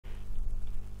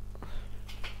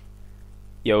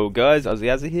Yo guys,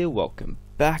 Ozzy here, welcome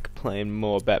back, playing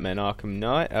more Batman Arkham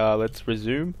Knight. Let's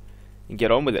resume and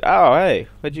get on with it. Oh hey,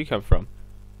 where'd you come from?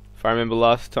 If I remember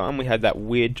last time, we had that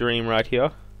weird dream right here.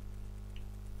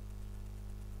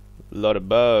 A lot of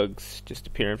bugs just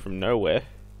appearing from nowhere.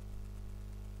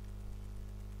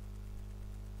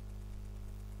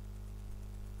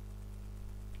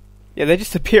 Yeah, they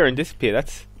just appear and disappear,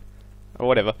 that's... or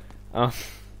whatever.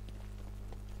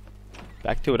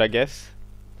 Back to it, I guess.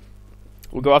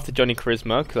 We'll go after Johnny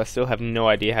Charisma, because I still have no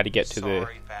idea how to get to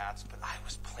Sorry, Bats, but I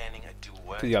was planning a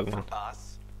duet other one. for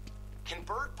us. Can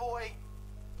Bird Boy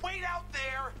wait out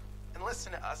there and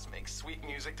listen to us make sweet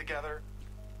music together?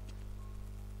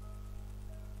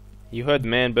 You heard the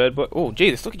man, Bird Boy. Oh,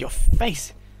 Jesus, look at your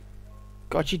face.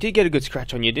 God, she did get a good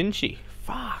scratch on you, didn't she?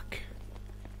 Fuck.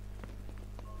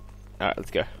 Alright,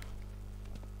 let's go.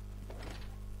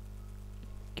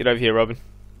 Get over here, Robin.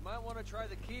 You might want to try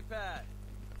the keypad.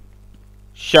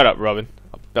 Shut up, Robin.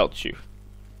 I'll belt you.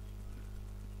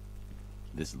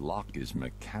 This lock is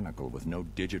mechanical with no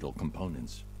digital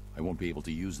components. I won't be able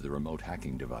to use the remote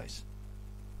hacking device.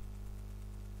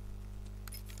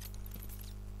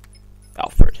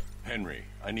 Alfred. Henry,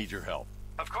 I need your help.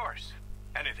 Of course.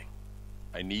 Anything.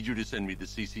 I need you to send me the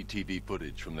CCTV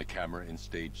footage from the camera in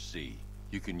Stage C.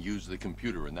 You can use the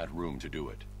computer in that room to do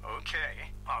it. Okay,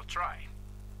 I'll try.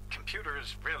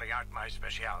 Computers really aren't my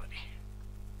specialty.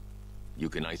 You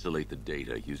can isolate the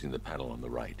data using the panel on the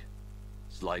right.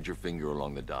 Slide your finger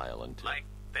along the dial until... Like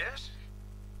this?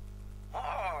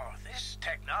 Oh, this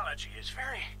technology is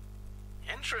very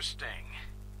interesting.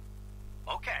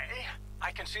 Okay,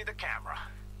 I can see the camera.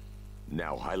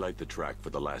 Now highlight the track for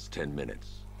the last 10 minutes.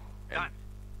 Done.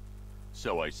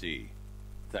 So I see.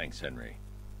 Thanks, Henry.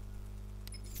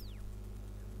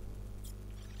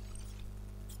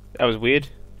 That was weird.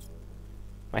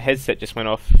 My headset just went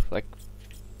off, like...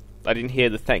 I didn't hear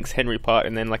the thanks Henry part,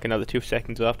 and then like another 2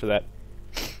 seconds after that.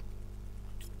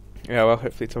 Yeah, well,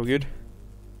 hopefully it's all good.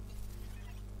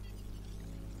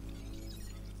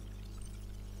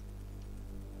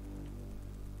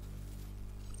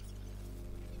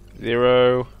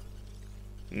 Zero.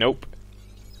 Nope.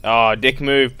 Oh, dick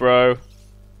move, bro.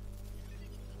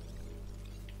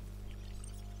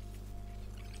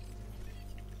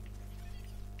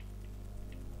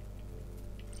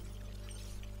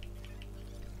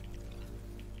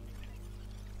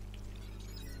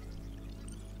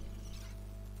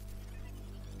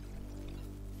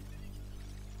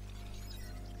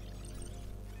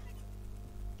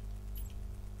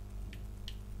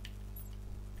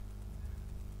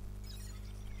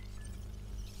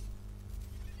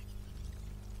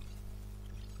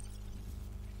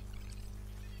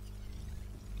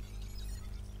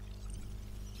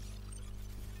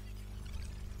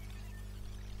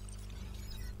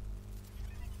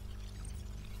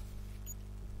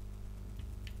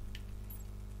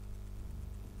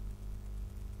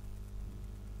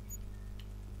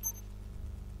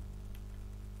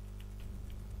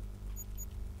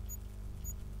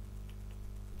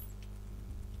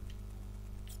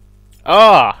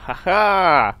 Ah,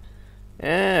 haha!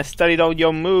 Yeah, studied all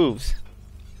your moves.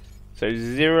 So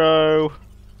 0.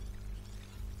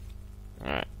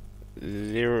 Alright.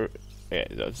 0. Yeah,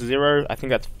 that's 0. I think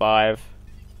that's 5.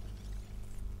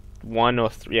 1 or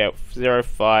 3. Yeah, 0,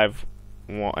 5,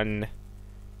 1.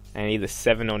 And either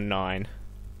 7 or 9.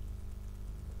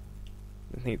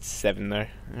 I think it's 7 though.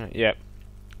 Alright, yep.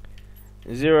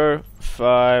 0,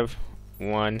 5,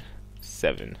 1,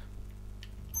 7.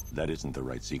 That isn't the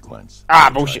right sequence. Ah,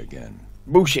 Try bullshit. again.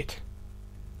 Bullshit.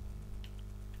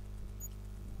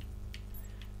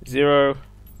 0,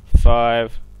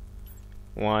 5,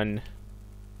 1,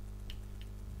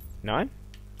 9?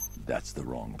 That's the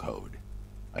wrong code.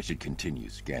 I should continue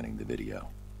scanning the video.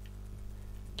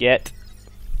 Get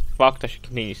fucked. I should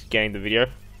continue scanning the video.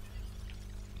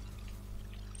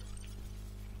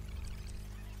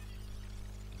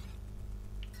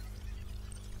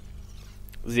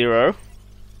 Zero.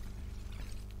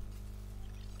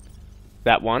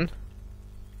 That one.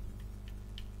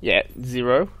 Yeah,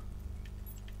 0.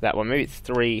 That one. Maybe it's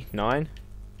 3, 9.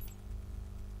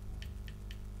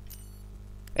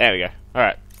 There we go.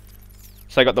 Alright.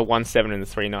 So I got the 1, 7 and the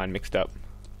 3, 9 mixed up.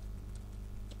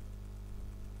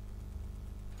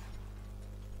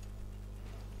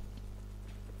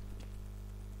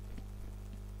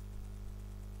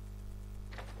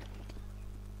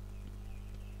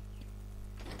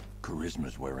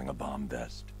 Charisma's wearing a bomb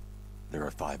vest. There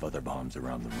are 5 other bombs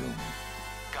around the room.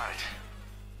 Got it.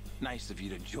 Nice of you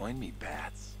to join me,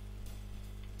 Bats.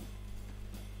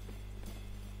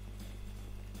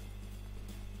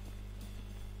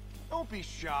 Don't be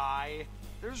shy.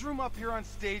 There's room up here on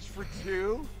stage for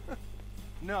two?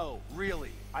 No,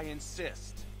 really, I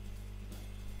insist.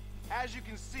 As you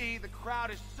can see, the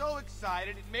crowd is so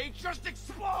excited it may just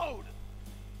explode!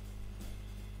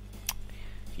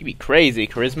 You be crazy,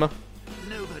 Charisma.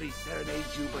 Nobody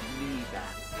serenades you but me,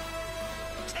 Bats.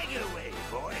 Take it away,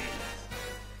 boys.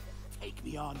 Take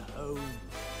me on home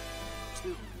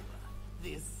to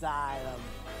the asylum.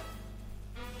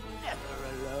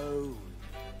 Never alone.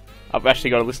 I've actually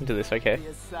got to listen to this, okay. The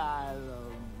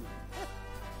asylum.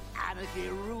 Anarchy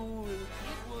ruled.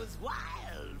 It was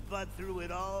wild, but through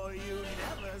it all you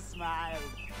never smiled.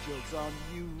 Jokes on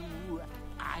you.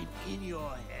 I'm in your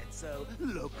head, so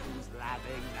look who's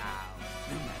laughing now.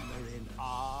 Remember in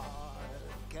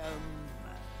Arkham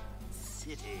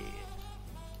City,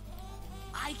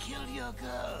 I killed your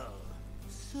girl.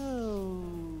 So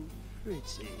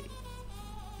pretty.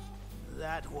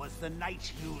 That was the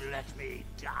night you let me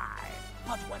die.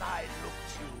 But when I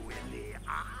looked you in the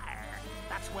eye,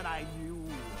 that's when I knew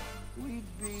we'd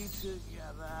be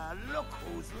together. Look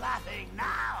who's laughing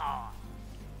now.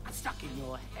 I'm stuck in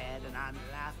your head and I'm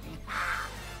laughing. Ah,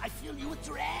 I feel you with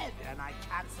dread and I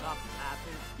can't stop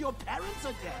laughing. Your parents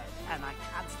are dead and I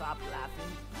can't stop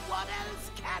laughing. What else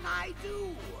can I do?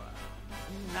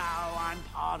 Now I'm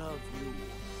part of you.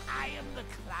 I am the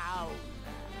clown,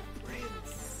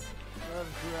 prince of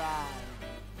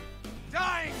crime.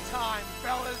 Dying time,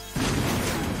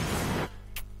 fellas!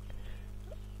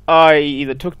 I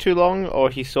either took too long or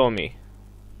he saw me.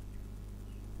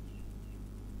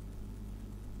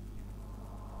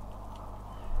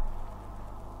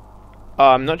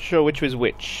 I'm not sure which was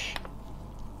which.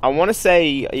 I want to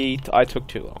say I took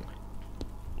too long.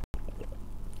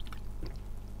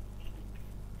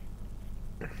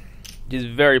 It is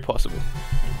very possible.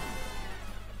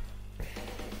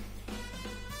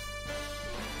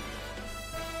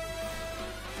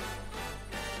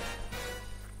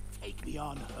 Take me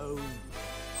on home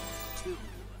to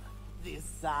the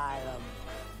asylum.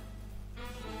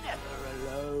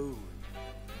 Never alone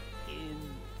in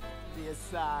the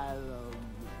asylum.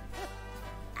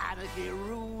 Anarchy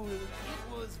ruled.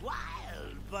 It was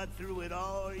wild, but through it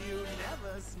all you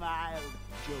never smiled.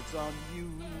 Jokes on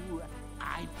you.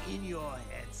 I'm in your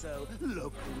head, so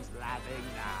look who's laughing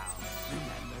now.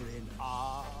 Remember in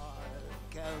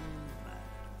Arkham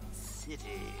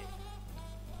City,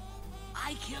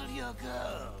 I killed your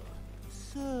girl.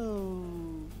 So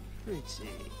pretty.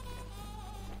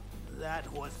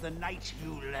 That was the night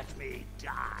you let me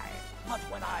die. But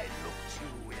when I looked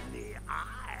you in the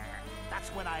eye, that's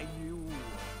when I knew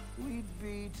we'd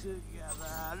be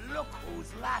together. Look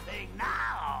who's laughing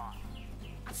now.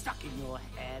 I'm stuck in your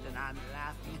head and I'm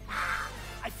laughing. Ah,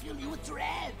 I feel you with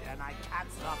dread and I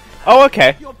can't stop laughing. Oh,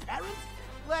 okay. Your parents?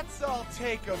 Let's all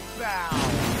take a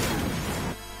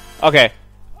bow. Okay.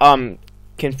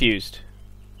 Confused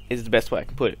is the best way I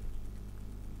can put it.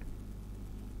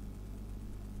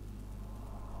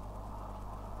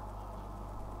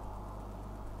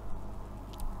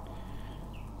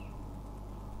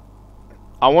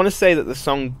 I want to say that the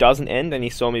song doesn't end and he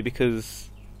saw me because,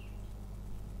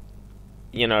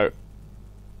 you know,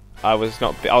 I was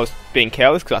being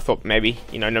careless because I thought maybe,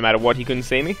 you know, no matter what he couldn't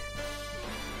see me.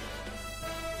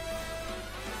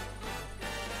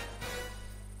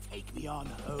 Take me on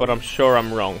home But I'm sure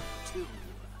I'm wrong. to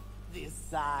the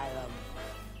asylum.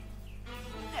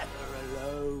 Never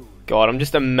alone. God, I'm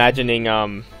just imagining,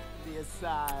 The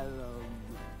asylum.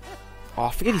 oh,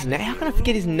 I forget his name. How can I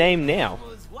forget his name now? It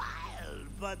was wild,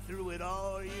 but through it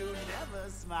all you never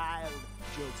smiled.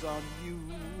 Jokes on you.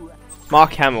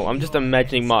 Mark Hamill. I'm just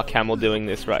imagining Mark Hamill doing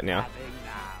this right now.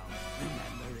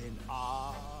 Remember in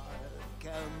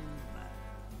Arkham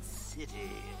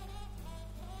City,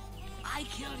 I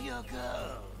killed your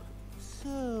girl.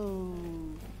 So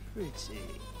pretty.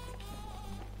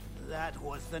 That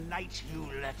was the night you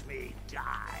let me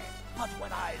die. But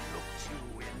when I looked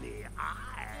you in the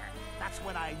eye, that's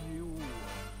when I knew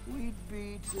we'd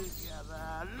be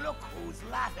together. Look who's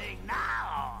laughing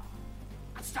now.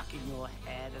 I'm stuck in your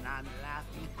head and I'm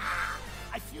laughing. Ah,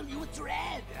 I feel you with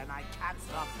dread and I can't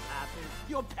stop laughing.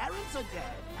 Your parents are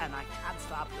dead and I can't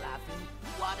stop laughing.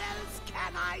 What else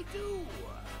can I do?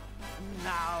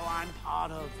 Now I'm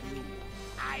part of you.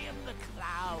 I am the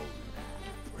clown,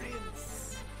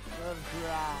 prince of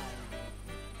crime.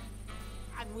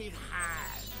 And we've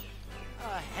had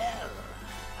a hell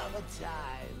of a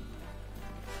time.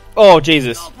 Oh,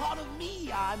 Jesus. You're part of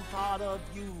me, I'm part of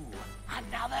you. And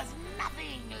now there's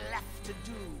nothing left to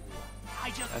do. I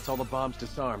just... That's all the bombs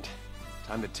disarmed.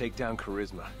 Time to take down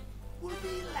Charisma. We'll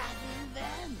be laughing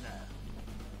then.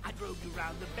 I drove you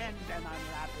round the bend and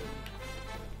I'm laughing.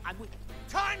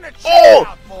 Time to check Oh!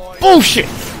 out, boys. Bullshit!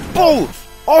 Bull!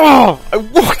 Oh! I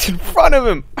walked in front of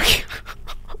him!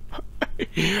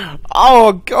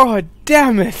 Oh, god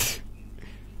damn it!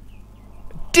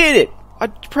 Did it! I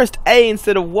pressed A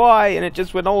instead of Y and it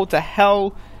just went all to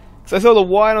hell. So I saw the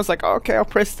Y and I was like, oh, okay, I'll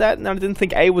press that. And I didn't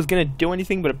think A was gonna do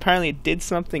anything, but apparently it did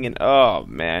something and oh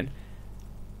man.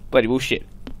 Bloody bullshit.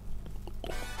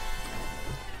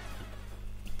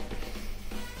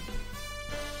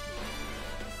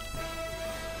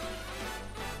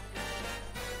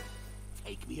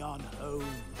 Take me on home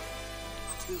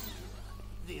to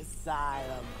the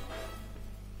asylum.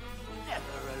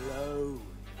 Never alone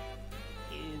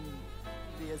in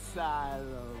the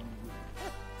asylum.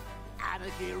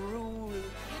 Anarchy ruled.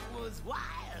 It was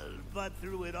wild, but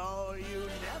through it all you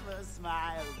never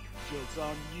smiled. Joke's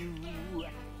on you.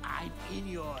 I'm in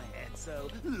your head, so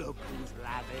look who's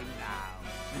laughing now.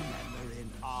 Remember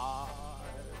in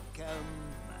Arkham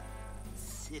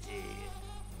City,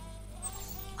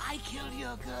 I killed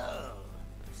your girl.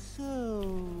 So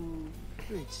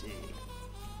pretty.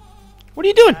 What are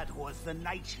you doing? That was the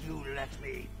night you let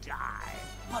me die.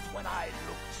 But when I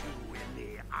looked you in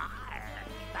the eye,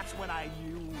 that's when I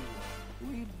knew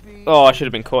we'd be. Oh, I should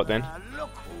have been caught then. Look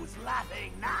who's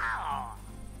laughing now.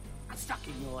 I'm stuck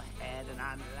in your head and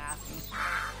I'm laughing.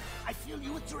 I fill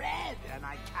you with dread and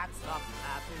I can't stop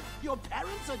laughing. Your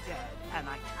parents are dead and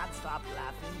I can't stop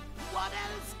laughing. What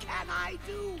else can I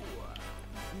do?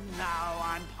 Now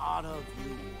I'm part of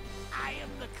you. I am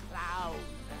the clown,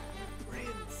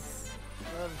 prince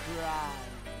of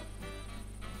crime.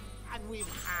 And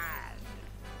we've had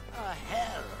a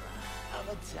hell of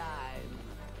a time.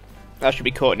 I should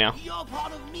be caught now. You're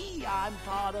part of me, I'm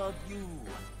part of you.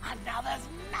 And now there's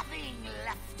nothing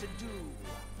left to do.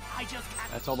 I just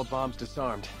can't That's all the bombs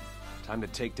disarmed. Time to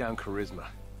take down Charisma.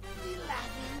 be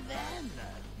laughing then.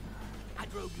 I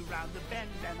drove you round the bend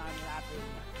and I'm laughing.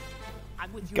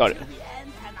 I'm with you Got till it. the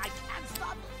end and I can't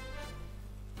stop.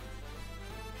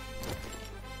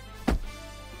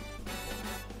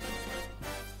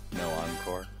 No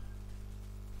encore?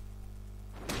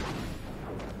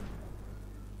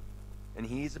 And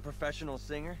he's a professional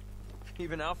singer?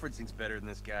 Even Alfred sings better than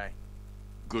this guy.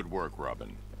 Good work,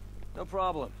 Robin. No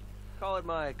problem. Call it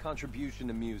my contribution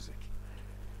to music.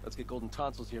 Let's get Golden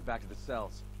Tonsils here back to the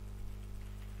cells.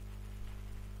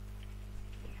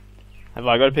 Have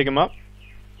I got to pick him up?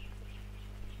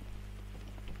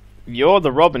 You're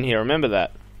the Robin here, remember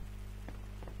that.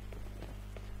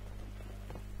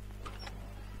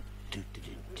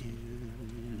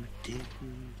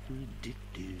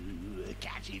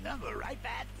 Catchy number, right,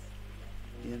 Bats?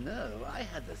 You know, I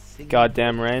had the singing.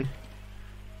 Goddamn rain.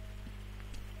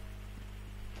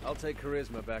 I'll take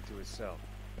Charisma back to his cell.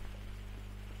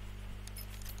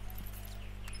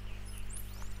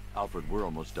 Alfred, we're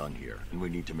almost done here, and we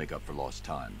need to make up for lost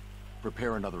time.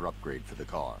 Prepare another upgrade for the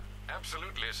car.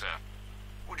 Absolutely, sir.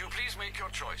 Would you please make your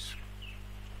choice?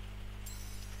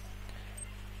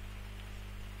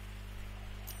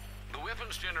 The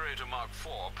Weapons Generator Mark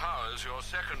IV powers your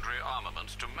secondary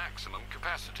armaments to maximum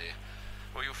capacity.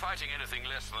 Were you fighting anything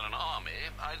less than an army,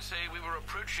 I'd say we were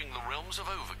approaching the realms of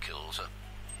overkill, sir.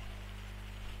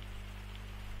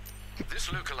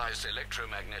 This localized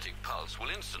electromagnetic pulse will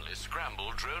instantly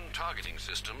scramble drone targeting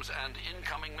systems and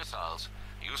incoming missiles,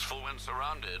 useful when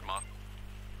surrounded,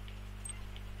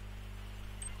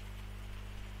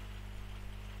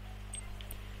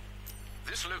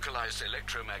 This localized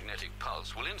electromagnetic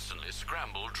pulse will instantly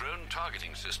scramble drone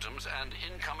targeting systems and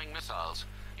incoming missiles,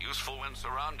 useful when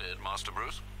surrounded, Master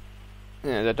Bruce.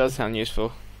 Yeah, that does sound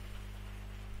useful.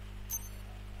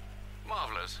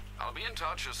 Marvelous. I'll be in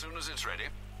touch as soon as it's ready.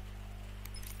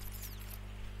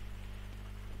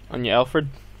 On you, Alfred.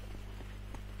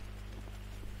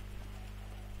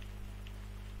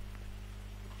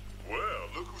 Well,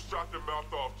 look who shot their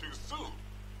mouth off too soon.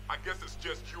 I guess it's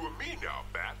just you and me now,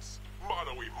 Bats.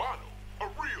 Mano y mano. A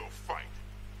real fight.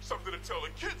 Something to tell the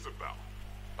kids about.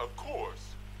 Of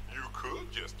course, you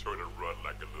could just turn and run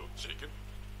like a little chicken.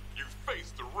 You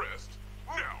face the rest.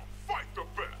 Now, fight the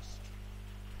best.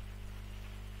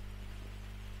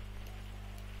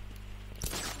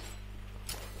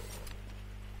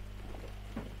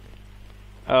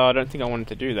 I don't think I wanted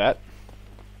to do that.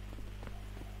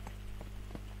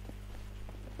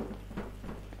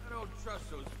 I don't trust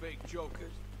those fake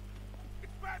jokers.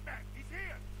 It's Batman. He's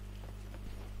here.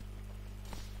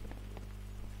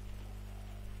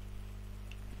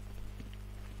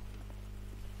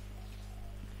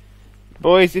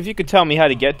 Boys, if you could tell me how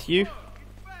to get to you.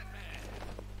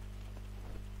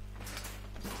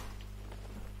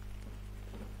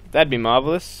 That'd be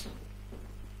marvelous.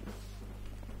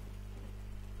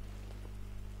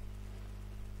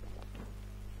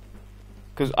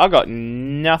 Because I got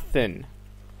nothing.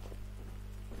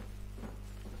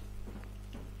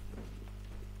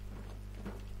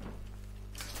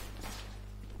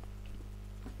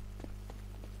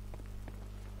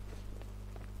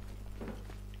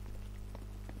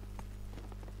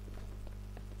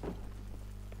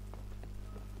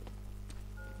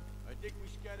 I think we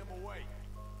should get him away.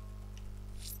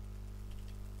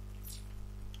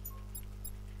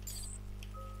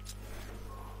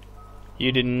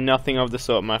 You did nothing of the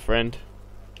sort, my friend.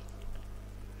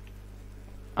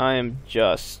 I am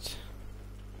just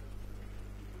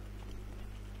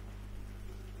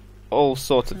all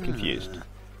sorts of confused.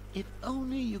 If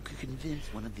only you could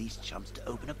convince one of these chumps to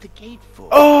open up the gate for me.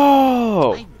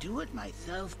 Oh! I'd do it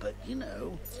myself, but you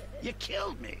know, you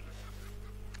killed me.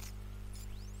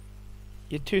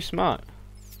 You're too smart.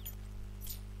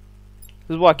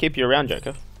 This is why I keep you around,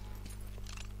 Joker.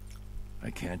 I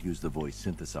can't use the voice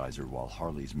synthesizer while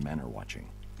Harley's men are watching.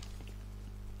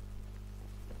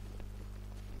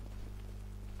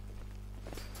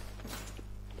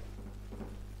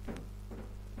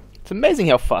 It's amazing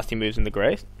how fast he moves in the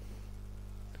grey.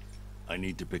 I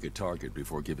need to pick a target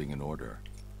before giving an order.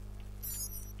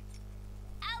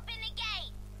 Open the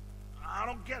gate! I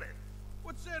don't get it.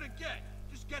 What's there to get?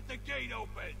 Just get the gate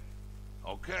open.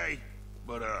 Okay,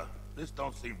 but this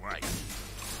don't seem right.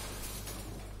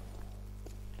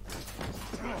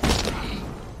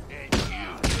 And you.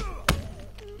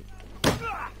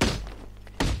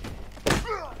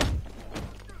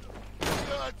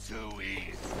 You're too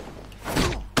easy.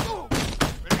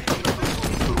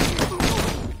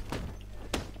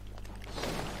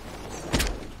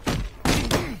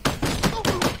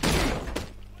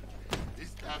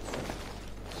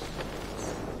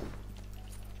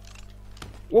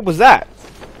 What was that?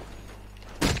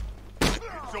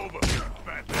 It's over,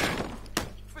 Batman.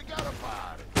 Forget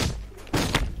about it.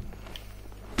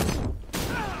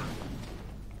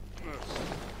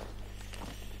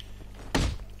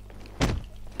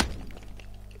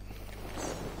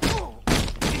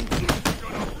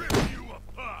 Gonna rip you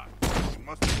apart. You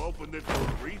must have opened it for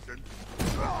a reason.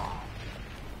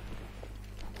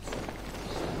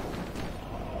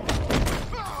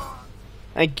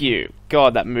 Thank you.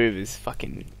 God, that move is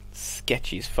fucking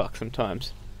sketchy as fuck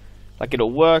sometimes. Like, it'll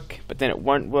work, but then it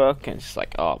won't work, and it's just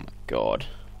like, oh my god.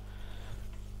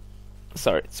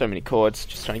 Sorry, so many chords,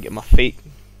 just trying to get my feet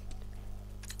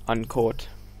uncaught.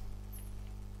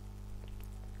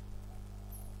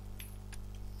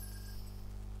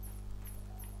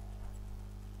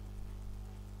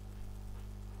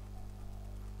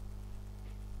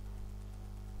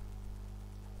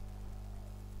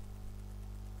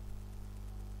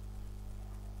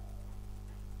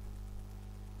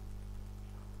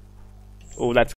 Oh, that's